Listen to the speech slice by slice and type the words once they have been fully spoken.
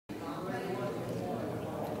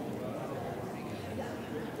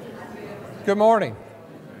Good morning.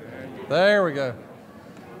 There we go.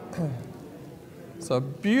 It's a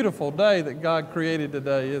beautiful day that God created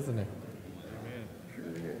today, isn't it?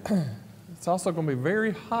 It's also going to be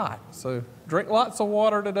very hot, so drink lots of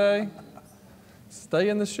water today. Stay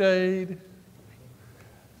in the shade.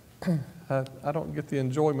 I don't get the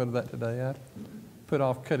enjoyment of that today. I put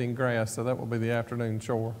off cutting grass, so that will be the afternoon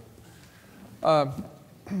chore.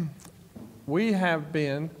 We have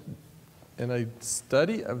been in a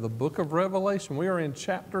study of the book of Revelation. We are in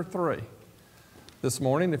chapter 3 this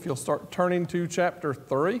morning. If you'll start turning to chapter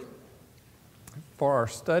 3 for our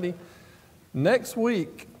study. Next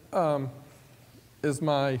week is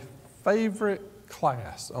my favorite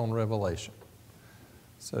class on Revelation.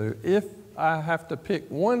 So if I have to pick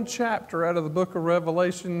one chapter out of the book of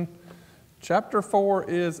Revelation, chapter 4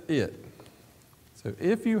 is it. So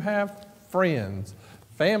if you have friends,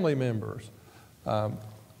 family members,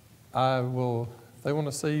 if they want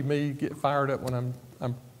to see me get fired up when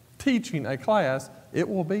I'm teaching a class, it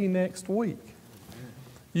will be next week.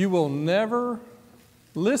 You will never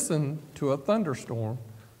listen to a thunderstorm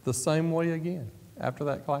the same way again after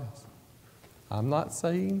that class. I'm not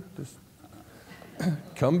saying just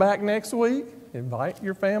come back next week, invite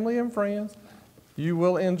your family and friends. You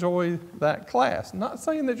will enjoy that class. Not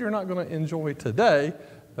saying that you're not going to enjoy today,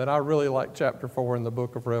 but I really like chapter 4 in the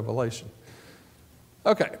book of Revelation.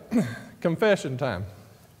 Okay, confession time.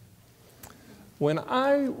 When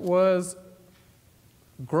I was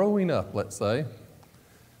growing up, let's say,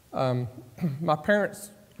 my parents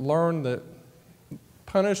learned that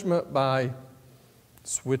punishment by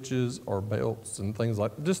switches or belts and things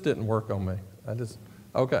like that just didn't work on me.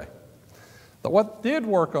 Okay. But what did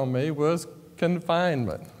work on me was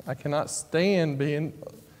confinement. I cannot stand being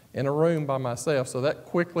in a room by myself, so that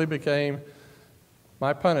quickly became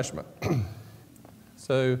my punishment.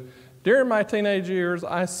 So during my teenage years,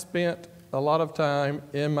 I spent a lot of time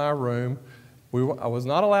in my room. I was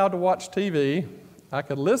not allowed to watch TV. I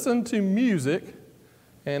could listen to music,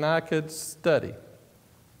 and I could study.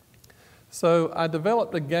 So I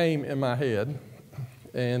developed a game in my head,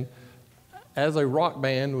 and as a rock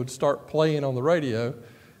band would start playing on the radio,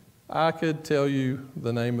 I could tell you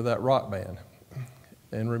the name of that rock band.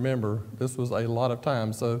 And remember, this was a lot of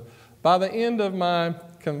time. So by the end of my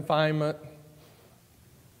confinement,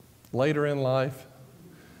 later in life,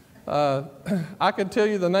 I could tell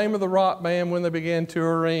you the name of the rock band when they began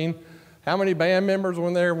touring, how many band members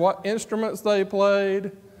were there, what instruments they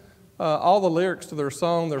played, all the lyrics to their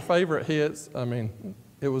song, their favorite hits. I mean,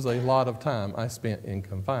 it was a lot of time I spent in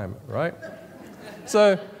confinement, right?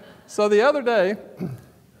 So the other day,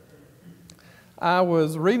 I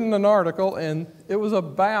was reading an article, and it was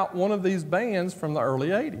about one of these bands from the early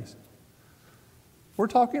 80s. We're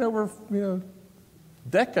talking over,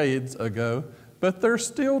 decades ago, but they're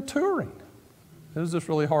still touring. It was just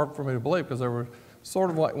really hard for me to believe because they were sort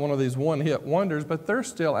of like one of these one-hit wonders, but they're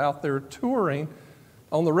still out there touring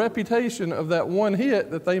on the reputation of that one hit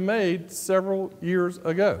that they made several years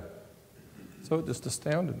ago. So it just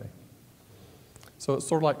astounded me. So it's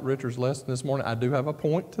sort of like Richard's lesson this morning. I do have a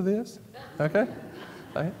point to this, okay?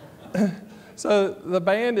 So the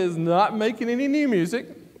band is not making any new music,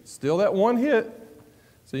 still that one hit.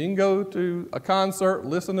 So you can go to a concert,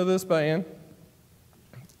 listen to this band,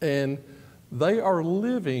 and they are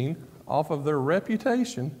living off of their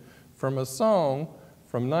reputation from a song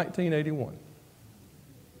from 1981.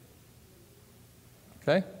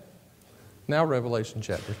 Okay? Now Revelation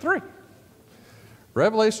chapter 3.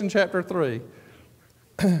 Revelation chapter 3,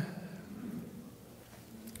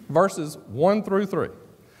 verses 1 through 3.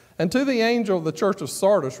 And to the angel of the church of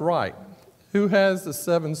Sardis write, who has the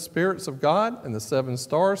 7 spirits of God and the 7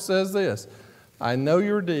 stars, says this, I know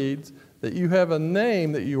your deeds, that you have a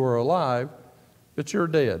name that you are alive, but you're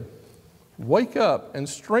dead. Wake up and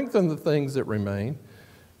strengthen the things that remain,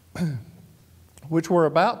 which were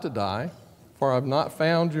about to die, for I have not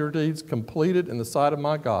found your deeds completed in the sight of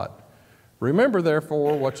my God. Remember,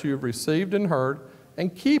 therefore, what you have received and heard,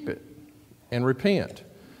 and keep it, and repent.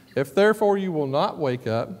 If therefore you will not wake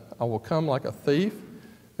up, I will come like a thief,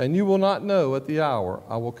 and you will not know at the hour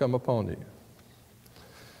I will come upon you.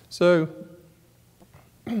 So,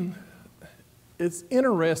 it's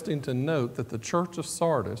interesting to note that the church of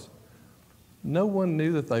Sardis, no one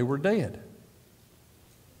knew that they were dead.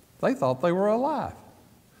 They thought they were alive.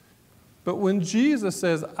 But when Jesus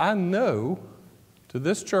says, I know, to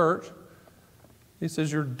this church, he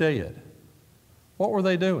says, you're dead. What were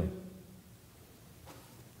they doing?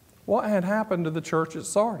 What had happened to the church at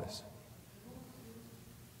Sardis?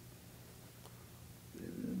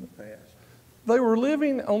 They were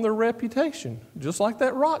living on their reputation, just like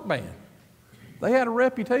that rock band. They had a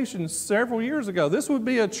reputation several years ago. This would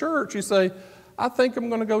be a church. You say, I think I'm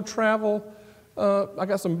going to go travel. I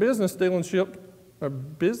got some business dealings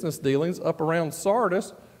up around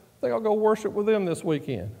Sardis. I think I'll go worship with them this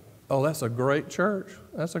weekend. Oh, that's a great church.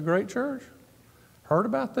 That's a great church. Heard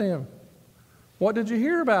about them. What did you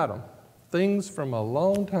hear about them? Things from a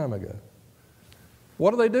long time ago.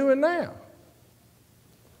 What are they doing now?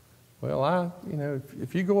 Well,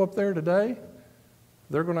 if you go up there today,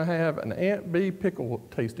 they're going to have an Aunt Bee pickle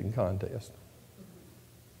tasting contest.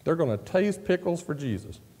 They're going to taste pickles for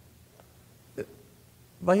Jesus.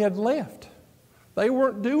 They had left. They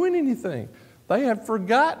weren't doing anything. They had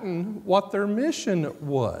forgotten what their mission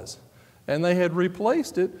was, and they had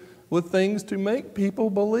replaced it with things to make people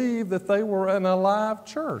believe that they were an alive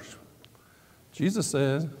church. Jesus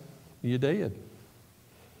says, you're dead.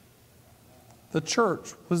 The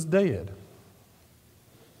church was dead.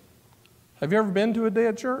 Have you ever been to a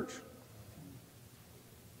dead church?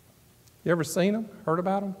 You ever seen them, heard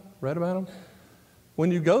about them, read about them? When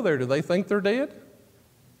you go there, do they think they're dead?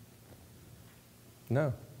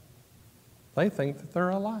 No. They think that they're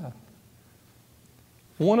alive.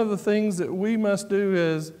 One of the things that we must do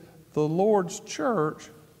as the Lord's church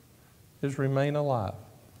is remain alive.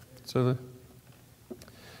 So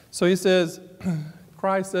he says,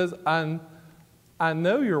 Christ says, I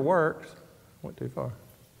know your works. Went too far.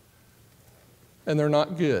 And they're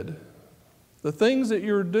not good. The things that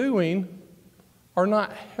you're doing are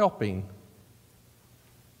not helping.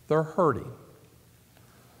 They're hurting.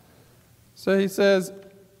 So he says,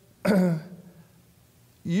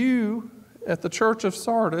 you at the church of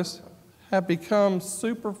Sardis have become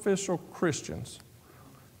superficial Christians.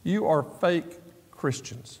 You are fake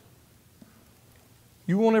Christians.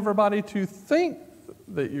 You want everybody to think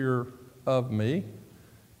that you're of me.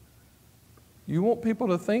 You want people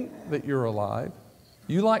to think that you're alive.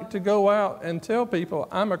 You like to go out and tell people,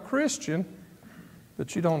 I'm a Christian,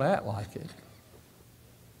 but you don't act like it.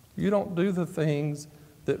 You don't do the things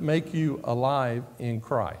that make you alive in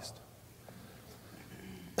Christ.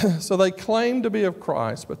 So they claim to be of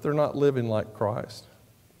Christ, but they're not living like Christ.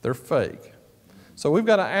 They're fake. So we've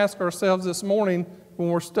got to ask ourselves this morning when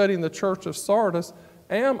we're studying the church of Sardis,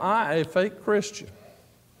 am I a fake Christian?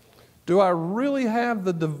 Do I really have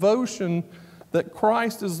the devotion that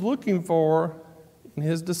Christ is looking for in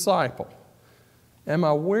his disciple? Am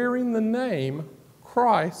I wearing the name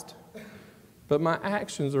Christ, but my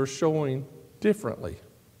actions are showing differently?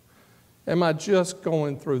 Am I just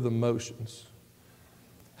going through the motions?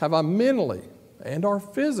 Have I mentally and or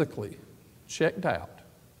physically checked out?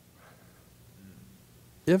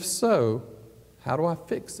 If so, how do I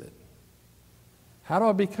fix it? How do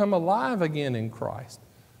I become alive again in Christ?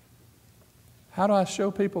 How do I show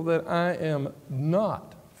people that I am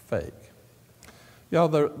not fake? Y'all,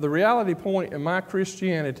 the reality point in my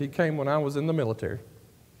Christianity came when I was in the military.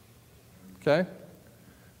 Okay?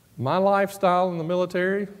 My lifestyle in the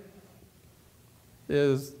military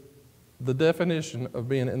is the definition of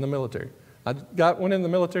being in the military. I went in the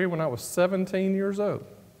military when I was 17 years old.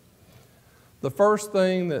 The first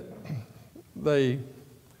thing that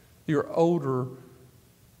your older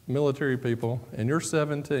military people, and you're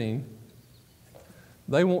 17,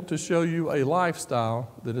 they want to show you a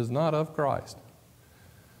lifestyle that is not of Christ.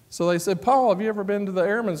 So they said, Paul, have you ever been to the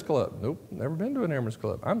Airmen's Club? Nope, never been to an Airmen's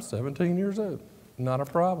Club. I'm 17 years old. Not a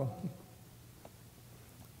problem.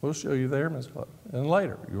 We'll show you the Airmen's Club. And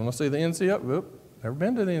later, you want to see the NCO? Whoop, never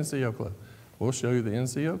been to the NCO Club. We'll show you the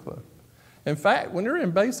NCO Club. In fact, when you're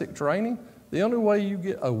in basic training, the only way you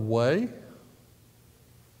get away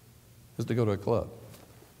is to go to a club.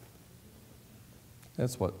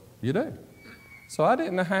 That's what you do. So I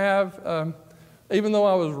didn't have, even though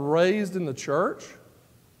I was raised in the church,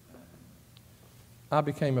 I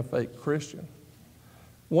became a fake Christian.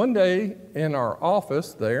 One day in our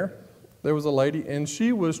office there was a lady, and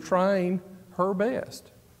she was trying her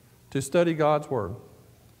best to study God's Word.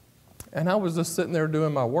 And I was just sitting there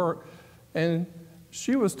doing my work, and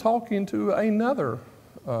she was talking to another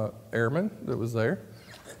airman that was there.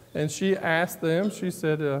 And she asked them, she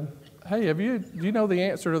said, hey, do you know the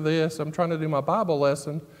answer to this? I'm trying to do my Bible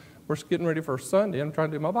lesson. We're getting ready for Sunday. I'm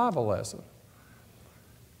trying to do my Bible lesson.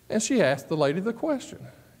 And she asked the lady the question,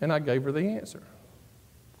 and I gave her the answer.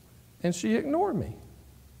 And she ignored me.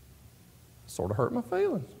 Sort of hurt my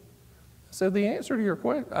feelings. I said, the answer to your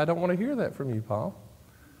question, I don't want to hear that from you, Paul.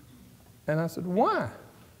 And I said, why?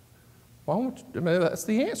 Why won't you? I mean, that's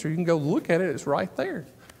the answer. You can go look at it. It's right there.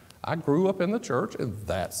 I grew up in the church, and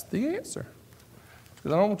that's the answer.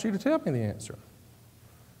 Because I don't want you to tell me the answer.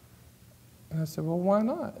 And I said, well, why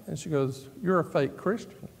not? And she goes, you're a fake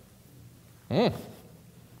Christian. You're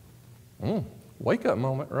wake up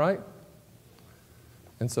moment, right?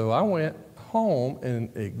 And so I went home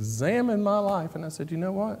and examined my life, and I said, you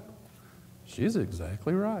know what? She's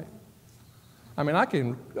exactly right. I mean,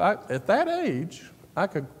 at that age, I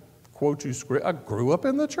could quote you script. I grew up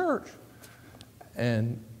in the church.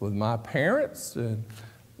 And with my parents, and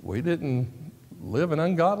we didn't live an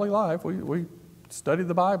ungodly life. We studied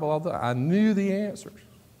the Bible all the time. I knew the answers,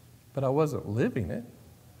 but I wasn't living it.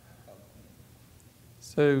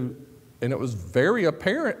 So, and it was very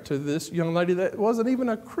apparent to this young lady that wasn't even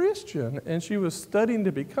a Christian, and she was studying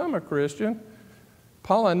to become a Christian.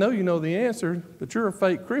 Paul, I know you know the answer, but you're a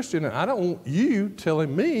fake Christian, and I don't want you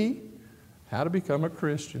telling me how to become a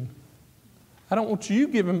Christian. I don't want you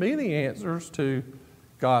giving me the answers to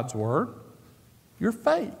God's Word. You're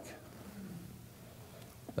fake.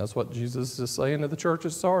 That's what Jesus is saying to the church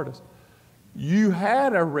at Sardis. You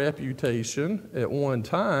had a reputation at one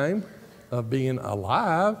time of being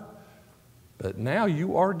alive, but now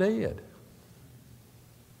you are dead.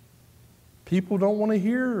 People don't want to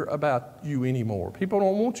hear about you anymore. People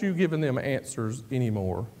don't want you giving them answers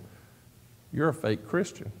anymore. You're a fake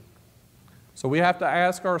Christian. So we have to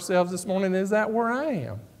ask ourselves this morning, is that where I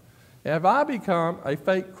am? Have I become a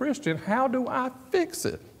fake Christian? How do I fix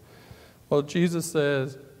it? Well, Jesus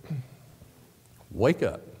says, wake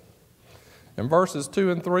up. In verses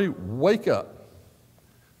 2 and 3, wake up.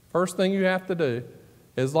 First thing you have to do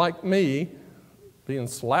is, like me, being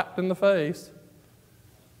slapped in the face,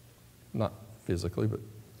 not physically, but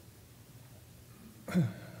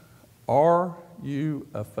are you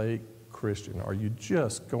a fake Christian? Are you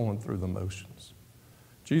just going through the motions?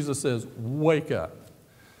 Jesus says, wake up.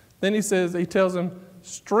 Then he tells him,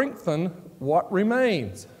 strengthen what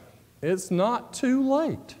remains. It's not too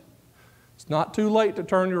late. It's not too late to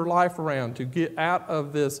turn your life around, to get out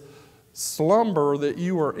of this slumber that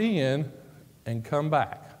you are in and come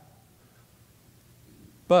back.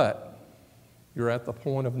 But you're at the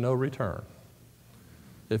point of no return.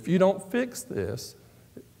 If you don't fix this,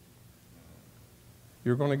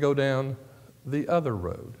 you're going to go down the other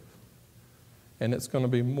road. And it's going to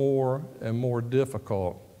be more and more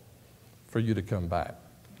difficult for you to come back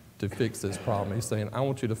to fix this problem. He's saying, I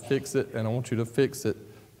want you to fix it, and I want you to fix it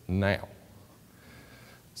now.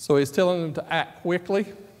 So he's telling them to act quickly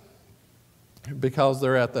because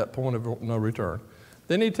they're at that point of no return.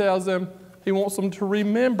 Then he tells them he wants them to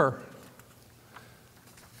remember.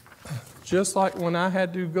 Just like when I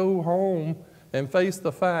had to go home and face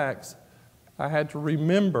the facts, I had to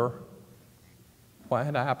remember what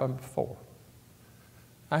had happened before.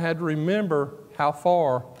 I had to remember how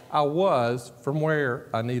far I was from where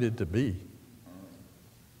I needed to be.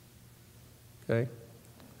 Okay?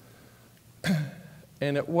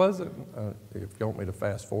 And it wasn't, if you want me to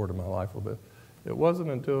fast forward in my life a little bit, it wasn't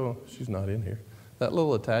until, she's not in here, that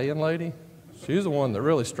little Italian lady, she's the one that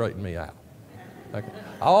really straightened me out. Okay.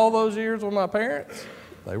 All those years with my parents,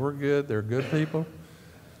 they were good, they're good people.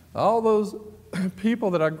 All those people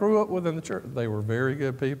that I grew up with in the church, they were very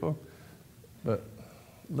good people. But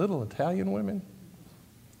little Italian women,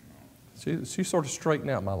 she sort of straightened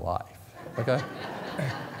out my life, okay?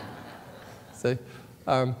 See,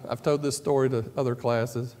 I've told this story to other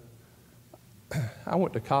classes. I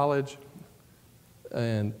went to college,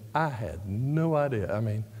 and I had no idea. I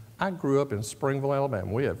mean, I grew up in Springville,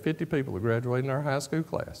 Alabama. We had 50 people that graduated in our high school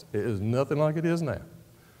class. It is nothing like it is now.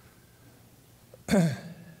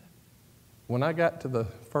 When I got to the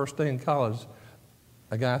first day in college,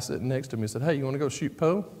 a guy sitting next to me said, hey, you want to go shoot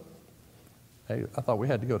pool? Hey, I thought we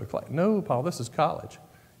had to go to class. No, Paul, this is college.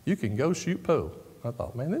 You can go shoot pool. I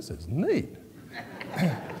thought, man, this is neat.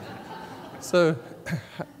 So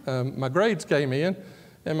my grades came in,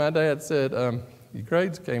 and my dad said, your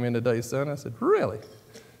grades came in today, son. I said, really?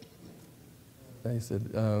 And he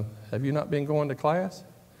said, have you not been going to class?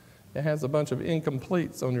 It has a bunch of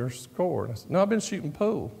incompletes on your score. And I said, no, I've been shooting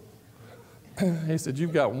pool. He said,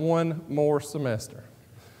 you've got one more semester.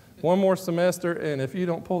 One more semester, and if you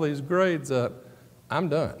don't pull these grades up, I'm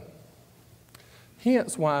done.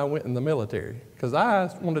 Hence why I went in the military, because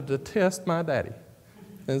I wanted to test my daddy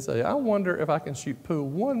and say, I wonder if I can shoot pool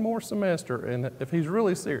one more semester, and if he's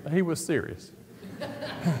really serious. He was serious.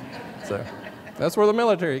 So that's where the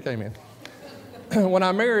military came in. When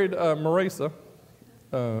I married Marisa,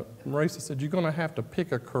 Marisa said, you're going to have to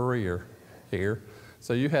pick a career here.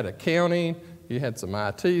 So you had accounting, you had some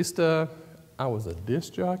IT stuff. I was a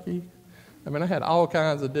disc jockey. I mean, I had all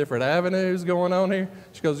kinds of different avenues going on here.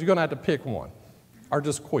 She goes, you're going to have to pick one or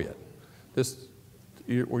just quit.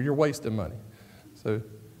 You're wasting money. So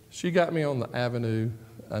she got me on the avenue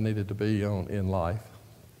I needed to be on in life.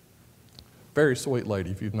 Very sweet lady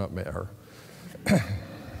if you've not met her.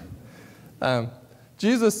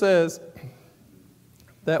 Jesus says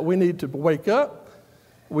that we need to wake up,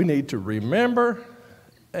 we need to remember,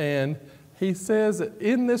 and he says that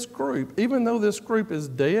in this group, even though this group is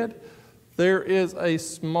dead, there is a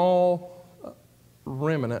small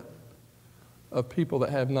remnant of people that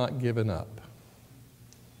have not given up.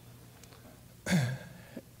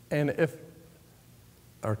 And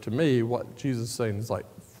to me, what Jesus is saying is like,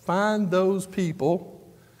 find those people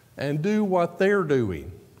and do what they're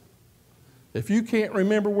doing. If you can't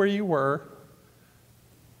remember where you were,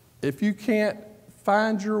 if you can't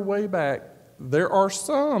find your way back, there are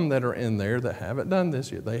some that are in there that haven't done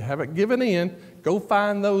this yet. They haven't given in. Go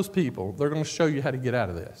find those people. They're going to show you how to get out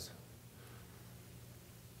of this.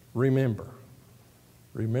 Remember.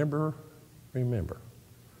 Remember. Remember.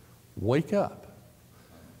 Wake up.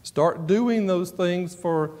 Start doing those things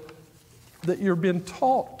that you're being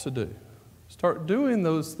taught to do. Start doing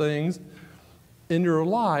those things in your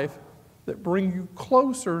life that bring you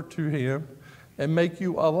closer to Him and make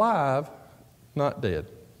you alive, not dead.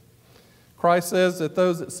 Christ says that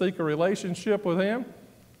those that seek a relationship with Him.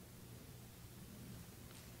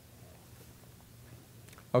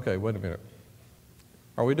 Okay, wait a minute.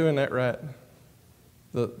 Are we doing that right?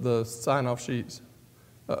 The sign-off sheets.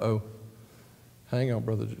 Uh-oh. Hang on,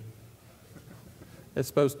 Brother. It's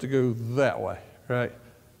supposed to go that way, right?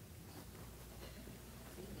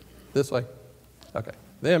 This way? Okay.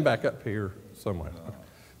 Then back up here somewhere. Okay.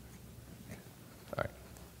 All right.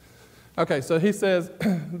 Okay, so he says,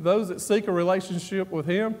 those that seek a relationship with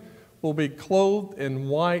Him will be clothed in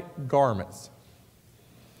white garments.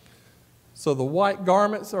 So the white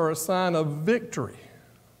garments are a sign of victory.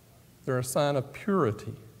 They're a sign of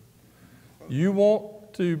purity. You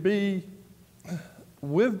want to be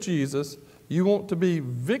with Jesus. You want to be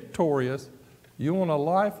victorious. You want a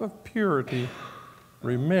life of purity.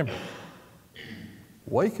 Remember,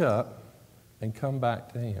 wake up and come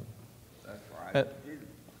back to Him. That's right.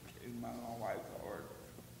 My wife's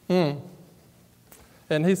hard.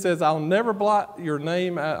 And he says, I'll never blot your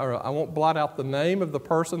name, or I won't blot out the name of the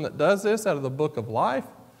person that does this out of the book of life,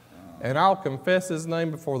 and I'll confess his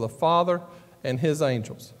name before the Father and His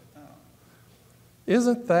angels.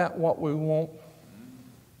 Isn't that what we want?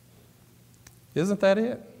 Isn't that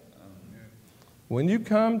it? When you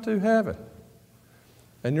come to heaven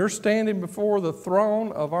and you're standing before the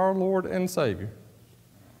throne of our Lord and Savior,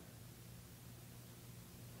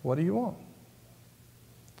 what do you want?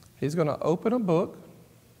 He's going to open a book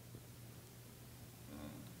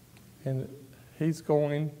and He's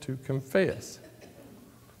going to confess.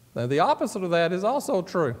 Now, the opposite of that is also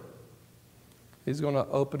true. He's going to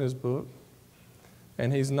open His book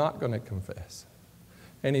and He's not going to confess.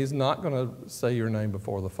 And He's not going to say your name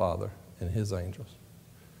before the Father and His angels.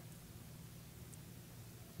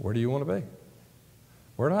 Where do you want to be?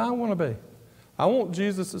 Where do I want to be? I want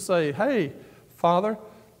Jesus to say, hey, Father,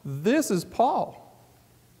 this is Paul.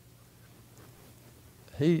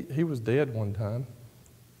 He was dead one time.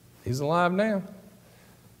 He's alive now.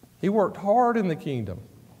 He worked hard in the kingdom.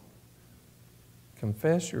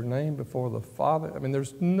 Confess your name before the Father. I mean,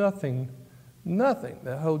 there's nothing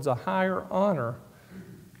that holds a higher honor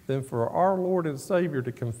than for our Lord and Savior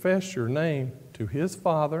to confess your name to His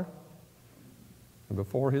Father and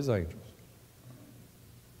before His angels.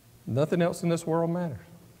 Nothing else in this world matters.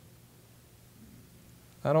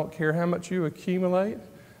 I don't care how much you accumulate.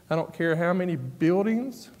 I don't care how many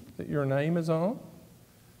buildings that your name is on.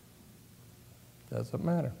 Doesn't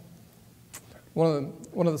matter. One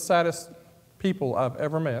of the saddest people I've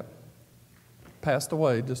ever met passed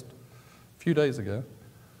away just a few days ago.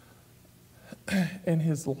 And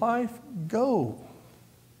his life goal,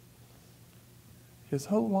 his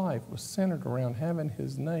whole life was centered around having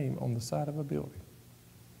his name on the side of a building.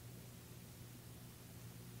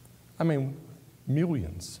 I mean,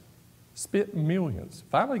 millions. Spent millions.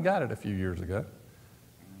 Finally got it a few years ago.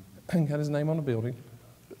 And got his name on the building.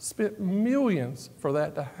 Spent millions for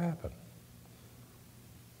that to happen.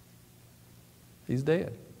 He's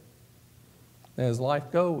dead. And his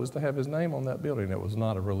life goal was to have his name on that building. It was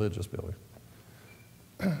not a religious building.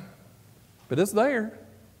 But it's there.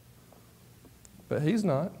 But he's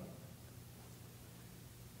not.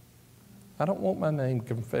 I don't want my name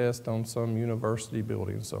confessed on some university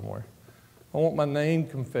building somewhere. I want my name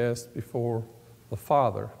confessed before the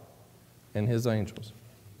Father and His angels.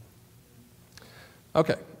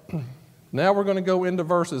 Okay, now we're going to go into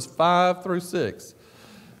verses 5 through 6.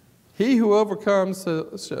 He who overcomes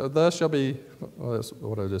thus shall be, well, that's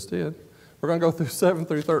what I just did. We're going to go through 7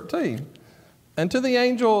 through 13. And to the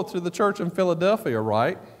angel to the church in Philadelphia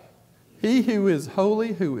write, He who is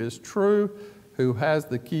holy, who is true, who has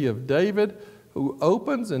the key of David, who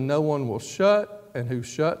opens and no one will shut, and who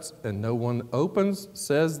shuts and no one opens,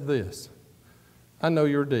 says this, I know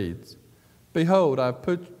your deeds. Behold, I have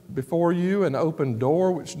put before you an open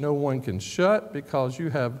door which no one can shut, because you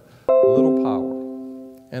have little power,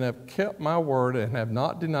 and have kept my word and have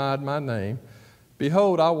not denied my name.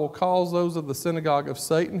 Behold, I will cause those of the synagogue of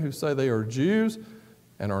Satan who say they are Jews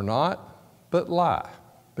and are not, but lie.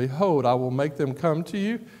 Behold, I will make them come to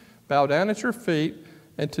you, bow down at your feet,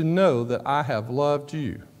 and to know that I have loved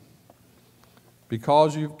you.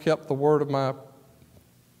 Because you've kept the word of my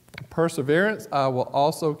perseverance, I will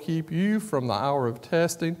also keep you from the hour of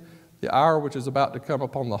testing, the hour which is about to come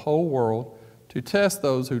upon the whole world, to test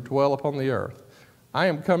those who dwell upon the earth. I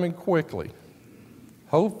am coming quickly.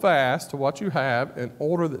 Hold fast to what you have, in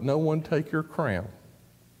order that no one take your crown.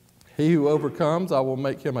 He who overcomes, I will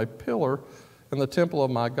make him a pillar in the temple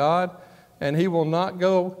of my God, and he will not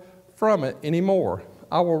go from it any more.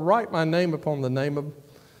 I will write my name upon the name of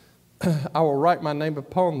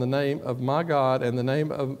my God, and the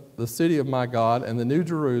name of the city of my God, and the new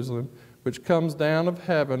Jerusalem, which comes down of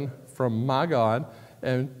heaven from my God,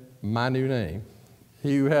 and my new name.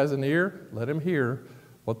 He who has an ear, let him hear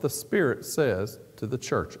what the Spirit says to the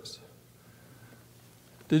churches.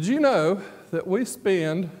 Did you know that we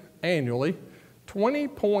spend annually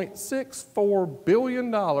 $20.64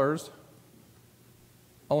 billion on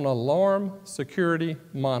alarm security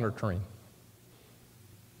monitoring?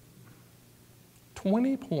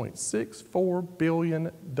 $20.64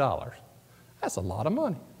 billion. That's a lot of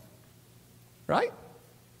money, right?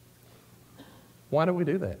 Why do we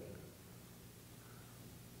do that?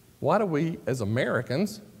 Why do we, as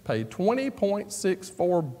Americans, pay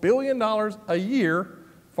 $20.64 billion a year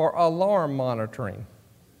for alarm monitoring?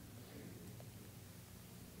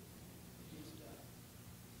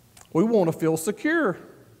 We want to feel secure.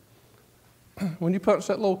 When you punch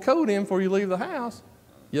that little code in before you leave the house,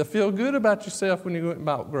 you feel good about yourself when you went and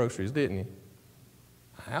bought groceries, didn't you?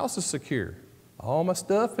 My house is secure. All my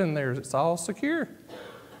stuff in there, it's all secure.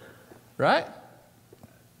 Right?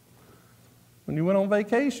 When you went on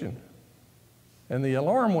vacation and the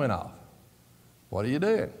alarm went off, what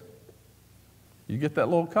do? You get that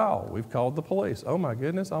little call. We've called the police. Oh my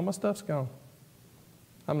goodness, all my stuff's gone.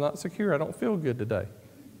 I'm not secure. I don't feel good today.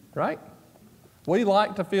 Right? We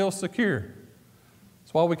like to feel secure.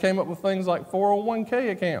 That's why we came up with things like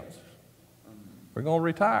 401k accounts. We're going to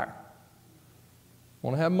retire. I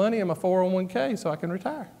want to have money in my 401k so I can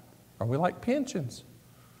retire. Or we like pensions.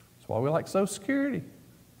 That's why we like Social Security.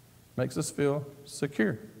 Makes us feel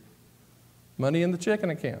secure. Money in the checking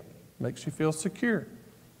account makes you feel secure.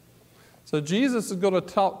 So Jesus is going to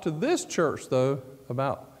talk to this church, though,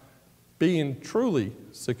 about being truly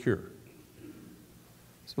secure.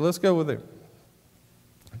 So let's go with him.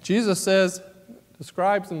 Jesus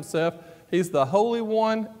describes himself, he's the Holy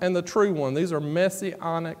One and the True One. These are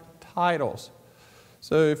messianic titles.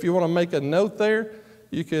 So if you want to make a note there,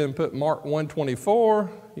 you can put Mark 1:24,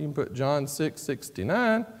 you can put John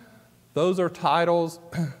 6:69. Those are titles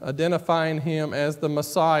identifying him as the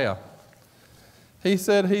Messiah. He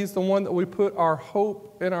said he's the one that we put our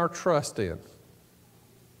hope and our trust in.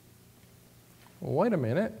 Well, wait a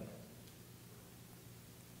minute.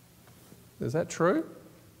 Is that true?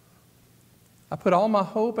 I put all my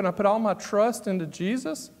hope and I put all my trust into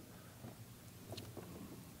Jesus?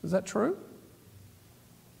 Is that true?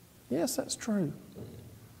 Yes, that's true.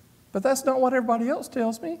 But that's not what everybody else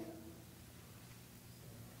tells me.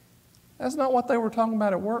 That's not what they were talking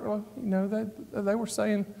about at work. You know, they were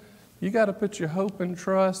saying, you got to put your hope and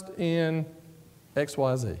trust in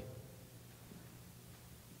XYZ.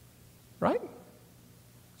 Right?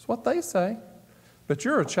 That's what they say. But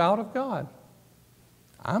you're a child of God.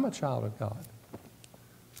 I'm a child of God.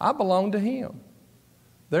 I belong to Him.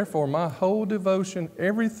 Therefore, my whole devotion,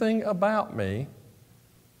 everything about me,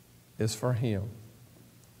 is for Him.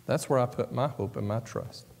 That's where I put my hope and my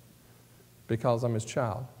trust, because I'm His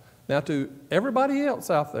child. Now, to everybody else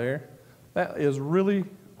out there, that is really,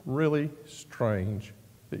 really strange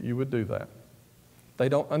that you would do that. They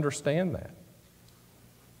don't understand that.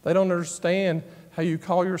 They don't understand how you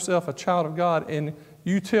call yourself a child of God and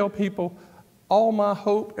you tell people, all my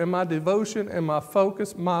hope and my devotion and my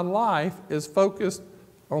focus, my life is focused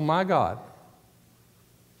on my God.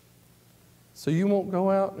 So you won't go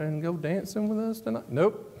out and go dancing with us tonight?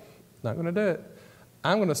 Nope, not going to do it.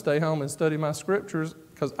 I'm going to stay home and study my scriptures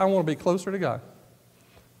because I want to be closer to God.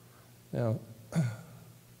 Now,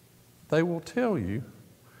 they will tell you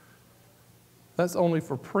that's only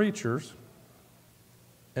for preachers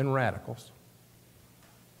and radicals.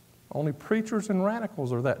 Only preachers and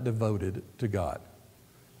radicals are that devoted to God.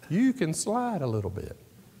 You can slide a little bit.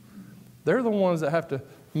 They're the ones that have to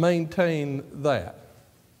maintain that.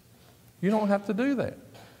 You don't have to do that.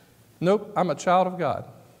 Nope, I'm a child of God.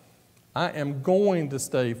 I am going to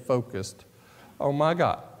stay focused on my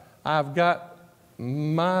God. I've got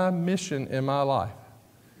my mission in my life.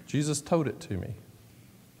 Jesus told it to me.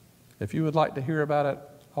 If you would like to hear about it,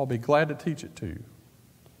 I'll be glad to teach it to you.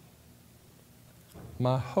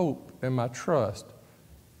 My hope and my trust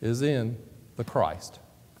is in the Christ.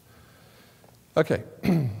 Okay.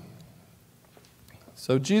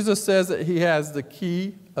 So Jesus says that he has the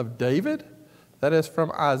key of David. That is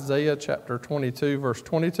from Isaiah chapter 22, verse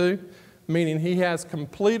 22, meaning he has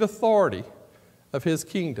complete authority of his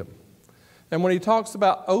kingdom. And when he talks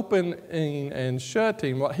about opening and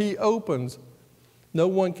shutting, what he opens, no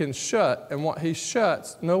one can shut, and what he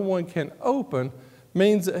shuts, no one can open,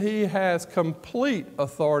 means that he has complete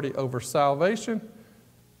authority over salvation,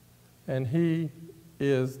 and he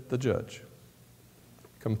is the judge.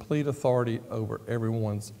 Complete authority over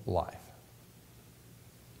everyone's life.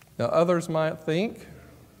 Now, others might think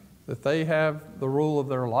that they have the rule of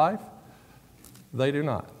their life. They do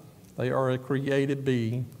not. They are a created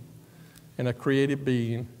being, and a created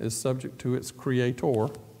being is subject to its creator,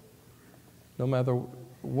 no matter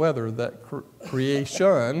whether that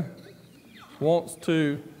creation wants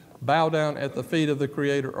to bow down at the feet of the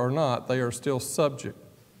Creator or not. They are still subject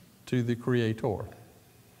to the Creator.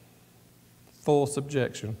 Full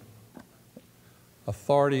subjection.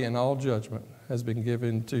 Authority and all judgment has been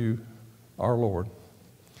given to our Lord.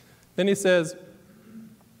 Then he says,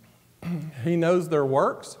 he knows their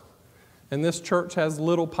works, and this church has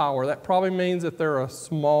little power. That probably means that they're a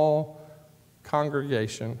small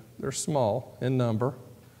congregation. They're small in number.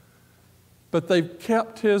 But they've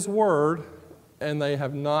kept his word, and they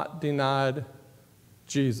have not denied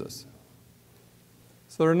Jesus.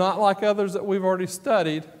 So they're not like others that we've already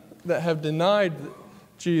studied that have denied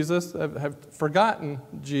Jesus, have forgotten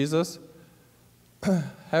Jesus,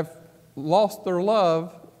 have lost their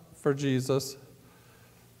love for Jesus.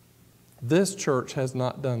 This church has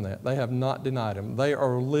not done that. They have not denied him. They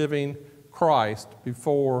are living Christ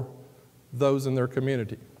before those in their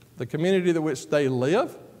community. The community in which they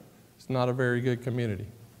live is not a very good community.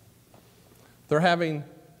 They're having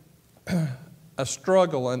a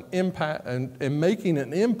struggle and impact and making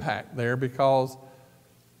an impact there because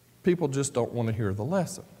people just don't want to hear the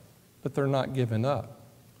lesson. But they're not giving up.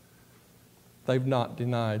 They've not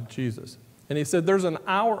denied Jesus. And he said there's an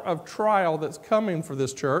hour of trial that's coming for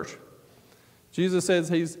this church. Jesus says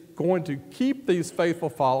he's going to keep these faithful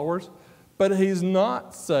followers, but he's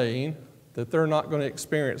not saying that they're not going to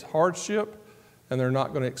experience hardship and they're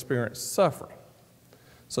not going to experience suffering.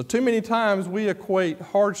 So too many times we equate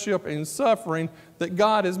hardship and suffering that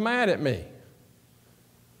God is mad at me.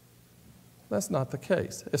 That's not the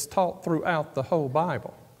case. It's taught throughout the whole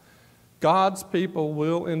Bible. God's people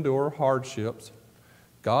will endure hardships.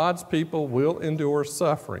 God's people will endure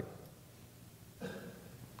suffering.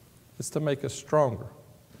 It's to make us stronger.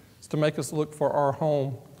 It's to make us look for our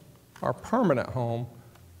home, our permanent home,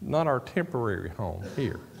 not our temporary home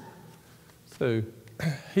here. So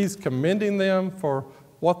he's commending them for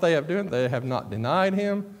what they have done. They have not denied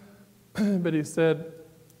him, but he said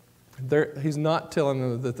he's not telling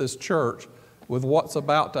them that this church, with what's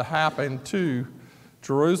about to happen to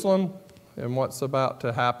Jerusalem and what's about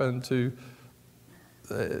to happen to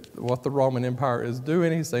what the Roman Empire is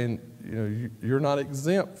doing, he's saying, you know, you're not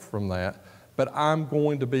exempt from that, but I'm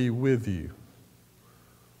going to be with you.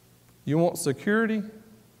 You want security?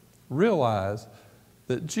 Realize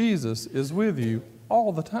that Jesus is with you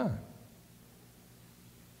all the time.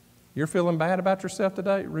 You're feeling bad about yourself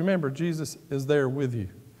today? Remember, Jesus is there with you.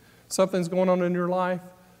 Something's going on in your life,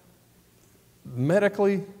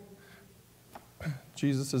 medically,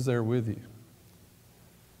 Jesus is there with you.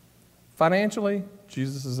 Financially,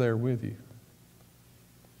 Jesus is there with you.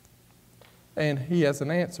 And he has an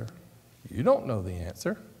answer. You don't know the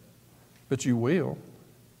answer, but you will.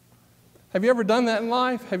 Have you ever done that in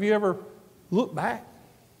life? Have you ever looked back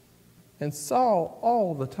and saw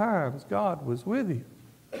all the times God was with you?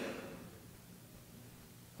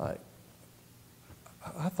 Like,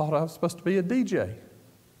 I thought I was supposed to be a DJ.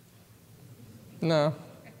 No,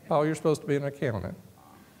 Paul, you're supposed to be an accountant.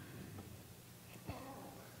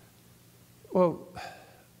 Well,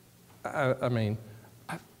 I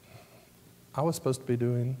was supposed to be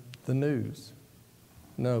doing the news.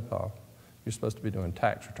 No, Paul, you're supposed to be doing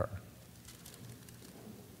tax return.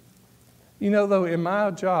 You know, though, in my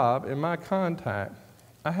job, in my contact,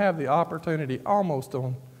 I have the opportunity almost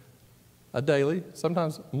on a daily,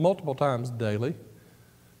 sometimes multiple times daily,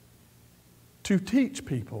 to teach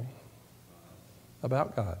people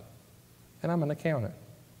about God. And I'm an accountant.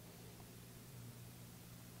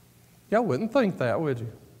 Y'all wouldn't think that, would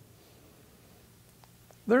you?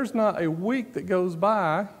 There's not a week that goes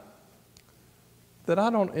by that I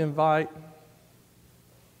don't invite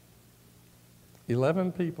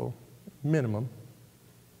 11 people, minimum,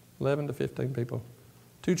 11 to 15 people,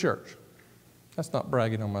 to church. That's not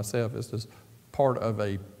bragging on myself. It's just part of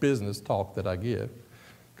a business talk that I give.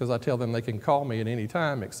 Because I tell them they can call me at any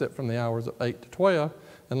time except from the hours of 8 to 12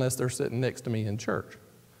 unless they're sitting next to me in church.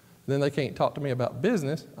 Then they can't talk to me about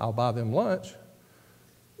business. I'll buy them lunch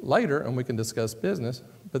later and we can discuss business,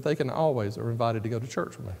 but they can always are invited to go to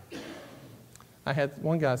church with me. I had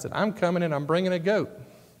one guy said, I'm coming and I'm bringing a goat.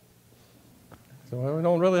 So well, we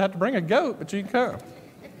don't really have to bring a goat, but you can come.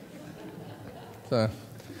 So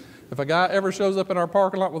if a guy ever shows up in our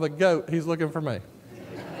parking lot with a goat, he's looking for me.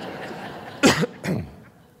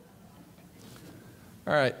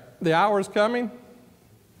 All right, the hour's coming,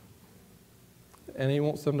 and he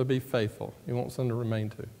wants them to be faithful. He wants them to remain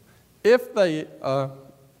to. If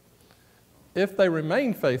they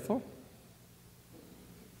remain faithful,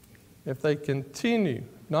 if they continue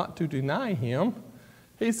not to deny him,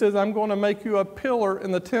 he says, I'm going to make you a pillar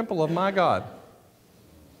in the temple of my God.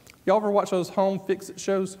 Y'all ever watch those home fix-it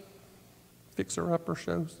shows? Fixer-upper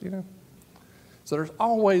shows, you know? So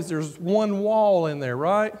there's one wall in there,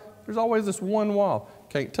 right? There's always this one wall.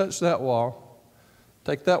 Can't touch that wall.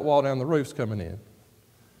 Take that wall down, the roof's coming in.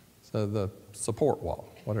 So the support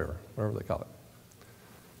wall, whatever they call it.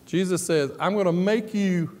 Jesus says, I'm going to make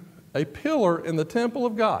you a pillar in the temple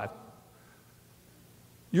of God.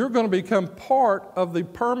 You're going to become part of the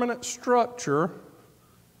permanent structure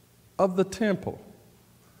of the temple.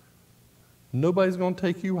 Nobody's going to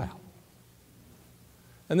take you out.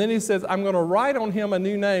 And then he says, I'm going to write on him a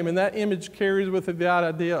new name, and that image carries with it the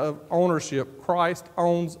idea of ownership. Christ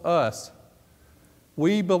owns us.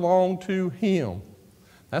 We belong to him.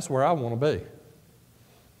 That's where I want to be.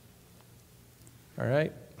 All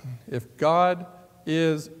right? If God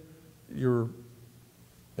is your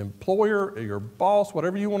employer or your boss,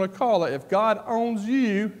 whatever you want to call it, if God owns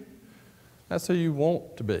you, that's who you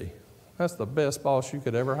want to be. That's the best boss you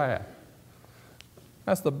could ever have.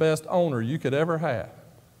 That's the best owner you could ever have.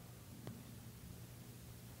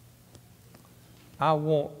 I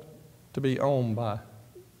want to be owned by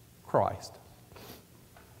Christ.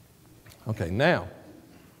 Okay, now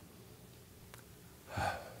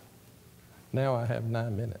I have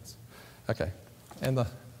 9 minutes. Okay, and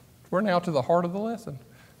we're now to the heart of the lesson.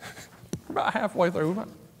 We're about halfway through.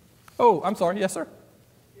 Oh, I'm sorry. Yes, sir?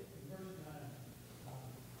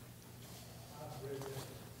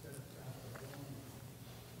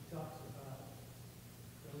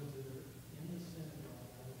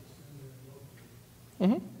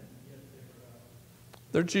 Mm-hmm.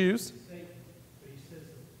 They're Jews. But he says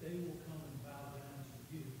that they will come and bow down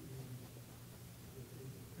to you,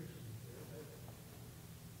 the Christians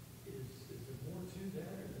there. Is there more to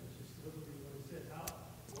that, or is it just literally what he said?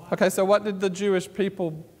 Okay, so what did the Jewish people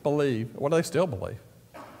believe? What do they still believe?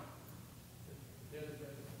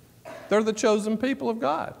 They're the chosen people of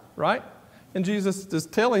God, right? And Jesus is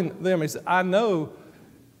telling them, he said, I know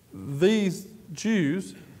these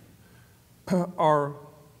Jews are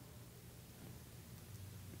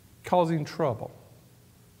causing trouble,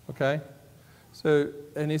 okay? So,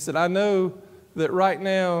 and he said, I know that right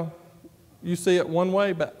now you see it one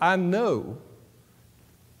way, but I know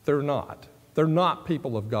they're not. They're not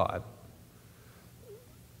people of God.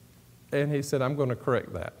 And he said, I'm going to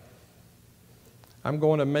correct that. I'm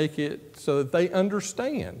going to make it so that they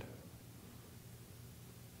understand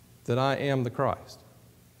that I am the Christ.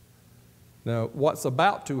 Now, what's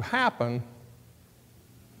about to happen,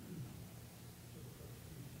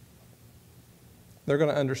 they're going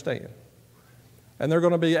to understand. And they're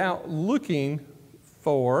going to be out looking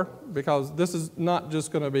for, because this is not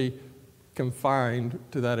just going to be confined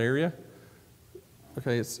to that area.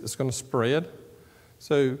 Okay, it's going to spread.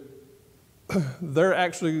 So they're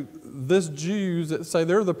actually, this Jews that say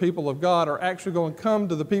they're the people of God are actually going to come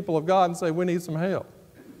to the people of God and say, we need some help.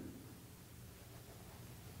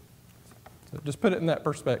 So just put it in that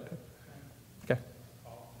perspective. Okay.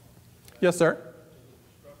 Yes, sir?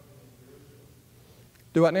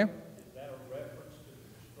 Do what now?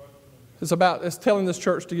 It's telling this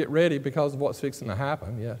church to get ready because of what's fixing to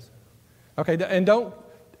happen, yes. Okay, and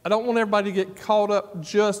I don't want everybody to get caught up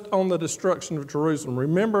just on the destruction of Jerusalem.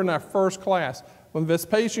 Remember in our first class, when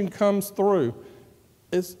Vespasian comes through,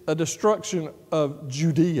 it's a destruction of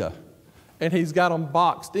Judea. And he's got them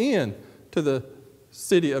boxed in to the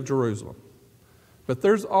city of Jerusalem. But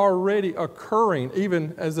there's already occurring,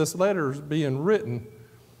 even as this letter is being written,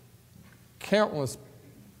 countless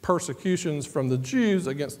persecutions from the Jews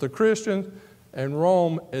against the Christians, And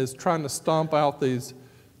Rome is trying to stomp out these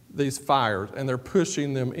fires, and they're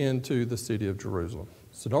pushing them into the city of Jerusalem.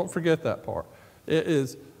 So don't forget that part. It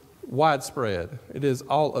is widespread. It is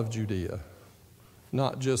all of Judea,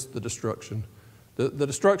 not just the destruction. The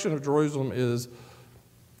destruction of Jerusalem is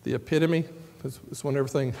the epitome. It's when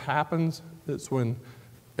everything happens. It's when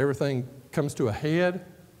everything comes to a head.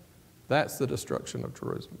 That's the destruction of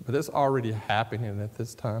Jerusalem. But it's already happening at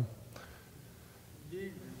this time.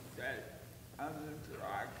 Jesus said, "On this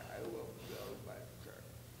rock I will build my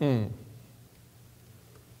church."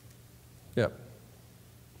 Yep.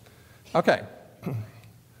 Okay.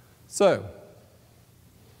 So,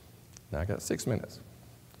 now I got 6 minutes.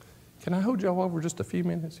 Can I hold y'all over just a few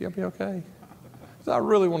minutes? Y'all be okay? 'Cause I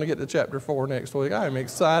really want to get to chapter 4 next week. I am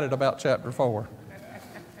excited about chapter 4.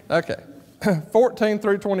 Okay. 14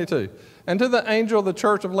 through 22. And to the angel of the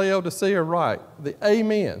church of Laodicea write, the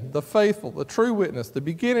Amen, the faithful, the true witness, the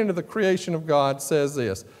beginning of the creation of God says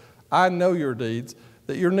this, I know your deeds,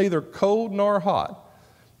 that you're neither cold nor hot.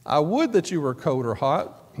 I would that you were cold or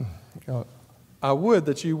hot. I would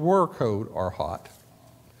that you were cold or hot.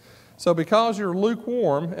 So because you're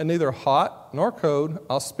lukewarm and neither hot nor cold,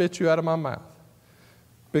 I'll spit you out of my mouth.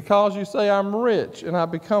 Because you say, I'm rich and I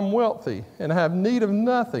become wealthy and have need of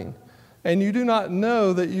nothing, and you do not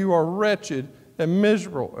know that you are wretched and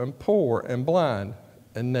miserable and poor and blind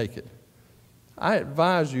and naked. I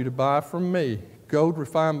advise you to buy from me gold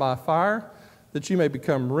refined by fire, that you may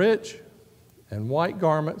become rich, and white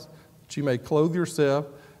garments, that you may clothe yourself,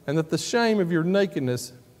 and that the shame of your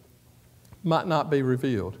nakedness might not be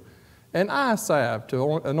revealed. And eye salve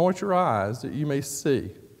to anoint your eyes, that you may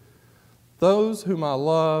see. Those whom I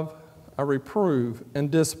love, I reprove and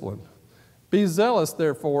discipline. Be zealous,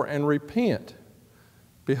 therefore, and repent.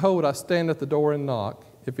 Behold, I stand at the door and knock.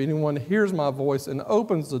 If anyone hears my voice and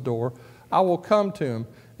opens the door, I will come to him,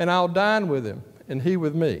 and I'll dine with him, and he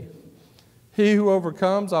with me. He who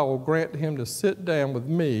overcomes, I will grant to him to sit down with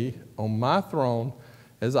me on my throne,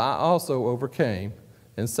 as I also overcame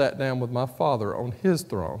and sat down with my Father on his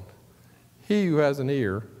throne. He who has an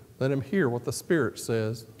ear, let him hear what the Spirit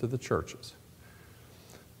says to the churches.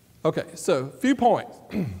 Okay, so a few points.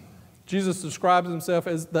 Jesus describes himself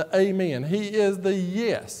as the Amen. He is the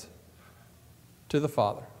yes to the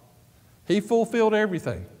Father. He fulfilled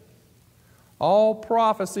everything. All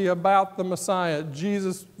prophecy about the Messiah,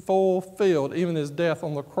 Jesus fulfilled, even his death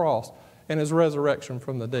on the cross and his resurrection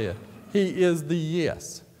from the dead. He is the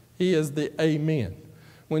yes. He is the Amen.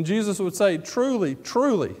 When Jesus would say, truly,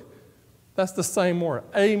 truly, that's the same word.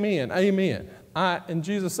 Amen, amen. And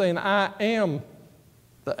Jesus saying, I am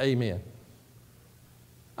the Amen.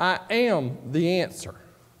 I am the answer.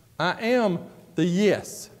 I am the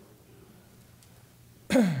yes.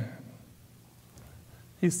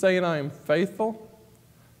 He's saying I am faithful,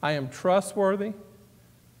 I am trustworthy,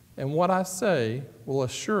 and what I say will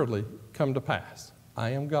assuredly come to pass.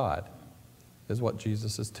 I am God, is what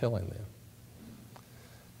Jesus is telling them.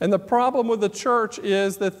 And the problem with the church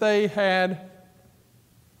is that they had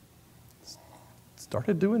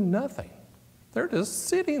started doing nothing. They're just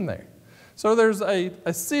sitting there. So there's a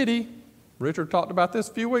city, Richard talked about this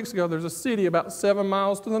a few weeks ago, there's a city about 7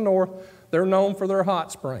 miles to the north. They're known for their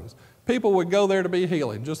hot springs. People would go there to be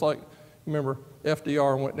healing, just like, remember,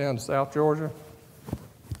 FDR went down to South Georgia?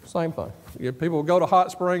 Same thing. People would go to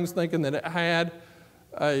hot springs thinking that it had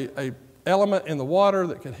a element in the water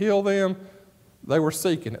that could heal them. They were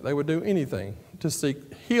seeking it. They would do anything to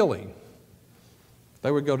seek healing. They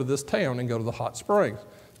would go to this town and go to the hot springs.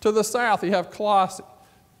 To the south, you have Colossae,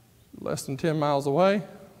 less than 10 miles away.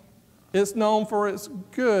 It's known for its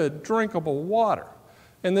good, drinkable water.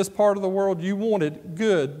 In this part of the world, you wanted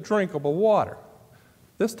good, drinkable water.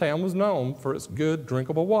 This town was known for its good,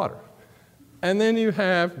 drinkable water. And then you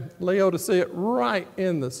have Laodicea right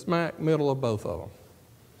in the smack middle of both of them.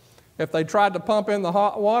 If they tried to pump in the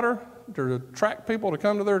hot water to attract people to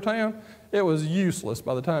come to their town, it was useless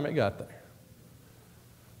by the time it got there.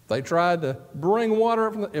 They tried to bring water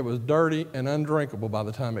up from it was dirty and undrinkable by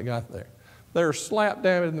the time it got there. They're slapped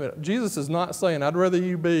down in the middle. Jesus is not saying, I'd rather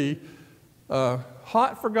you be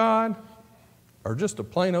hot for God or just a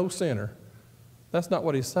plain old sinner. That's not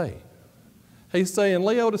what he's saying. He's saying,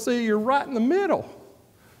 Laodicea, you're right in the middle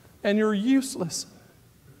and you're useless.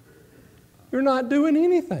 You're not doing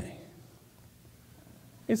anything.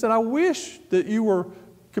 He said, I wish that you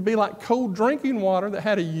could be like cold drinking water that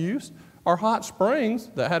had a use, or hot springs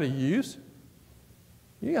that had a use.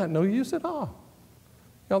 You got no use at all.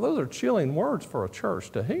 Now, those are chilling words for a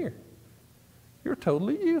church to hear. You're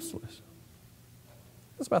totally useless.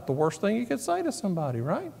 That's about the worst thing you could say to somebody,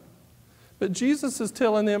 right? But Jesus is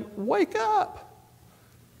telling them, wake up.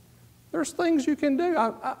 There's things you can do.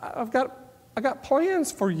 I got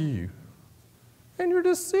plans for you. And you're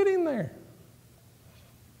just sitting there.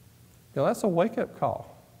 That's a wake-up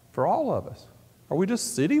call for all of us. Are we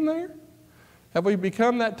just sitting there? Have we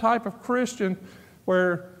become that type of Christian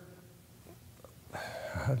where,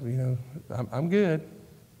 I'm good.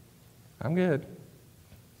 I'm good.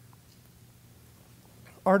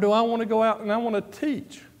 Or do I want to go out and I want to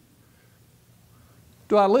teach?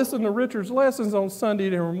 Do I listen to Richard's lessons on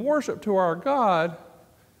Sunday and worship to our God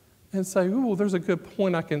and say, ooh, there's a good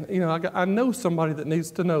point I know somebody that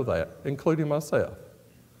needs to know that, including myself.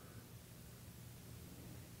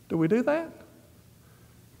 Do we do that?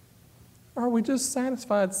 Or are we just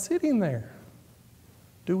satisfied sitting there,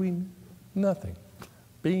 doing nothing,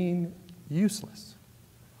 being useless?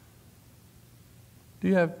 Do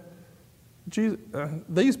you have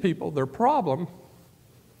these people, their problem,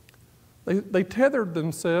 they tethered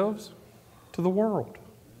themselves to the world.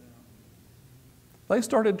 They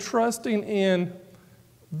started trusting in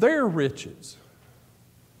their riches,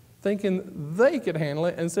 thinking they could handle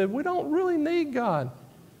it, and said, we don't really need God.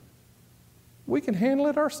 We can handle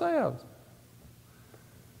it ourselves.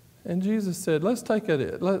 And Jesus said, let's look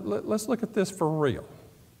at this for real.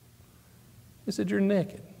 He said, you're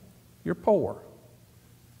naked. You're poor.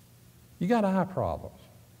 You got eye problems.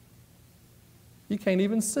 You can't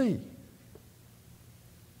even see.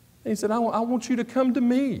 And he said, I want you to come to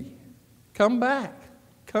me. Come back.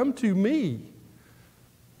 Come to me.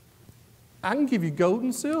 I can give you gold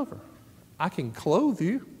and silver. I can clothe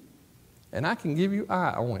you. And I can give you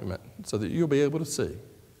eye ointment so that you'll be able to see.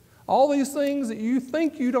 All these things that you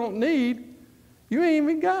think you don't need, you ain't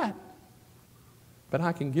even got. But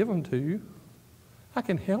I can give them to you. I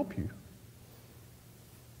can help you.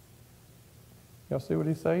 Y'all see what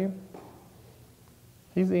he's saying?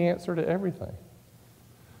 He's the answer to everything.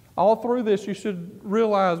 All through this, you should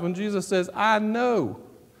realize when Jesus says, I know,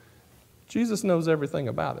 Jesus knows everything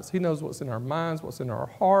about us. He knows what's in our minds, what's in our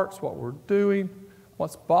hearts, what we're doing,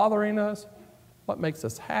 what's bothering us, what makes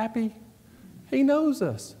us happy. He knows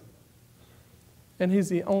us. And he's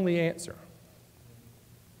the only answer.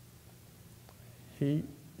 He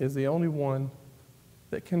is the only one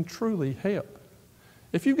that can truly help.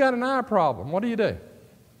 If you've got an eye problem, what do?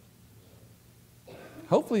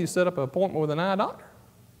 Hopefully you set up an appointment with an eye doctor.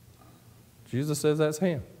 Jesus says that's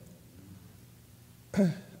him.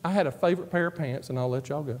 I had a favorite pair of pants, and I'll let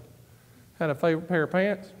y'all go. Had a favorite pair of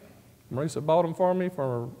pants. Marisa bought them for me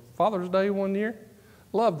for Father's Day one year.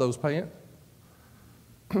 Loved those pants.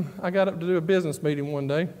 I got up to do a business meeting one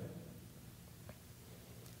day.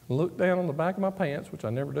 Looked down on the back of my pants, which I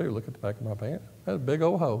never do look at the back of my pants. That's a big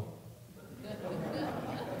old hole.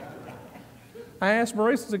 I asked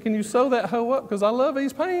Marisa, I said, can you sew that hole up? Because I love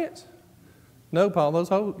these pants. No, Paul,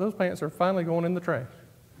 those pants are finally going in the trash.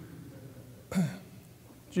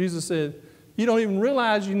 Jesus said, you don't even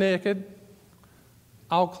realize you're naked.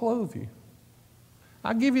 I'll clothe you.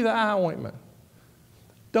 I'll give you the eye ointment.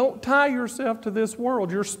 Don't tie yourself to this world.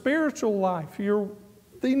 Your spiritual life,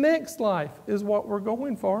 the next life is what we're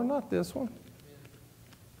going for, not this one.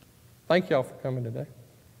 Thank y'all for coming today.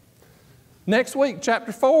 Next week,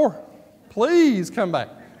 chapter 4. Please come back.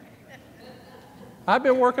 I've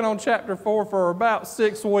been working on chapter 4 for about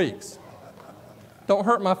 6 weeks. Don't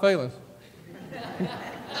hurt my feelings.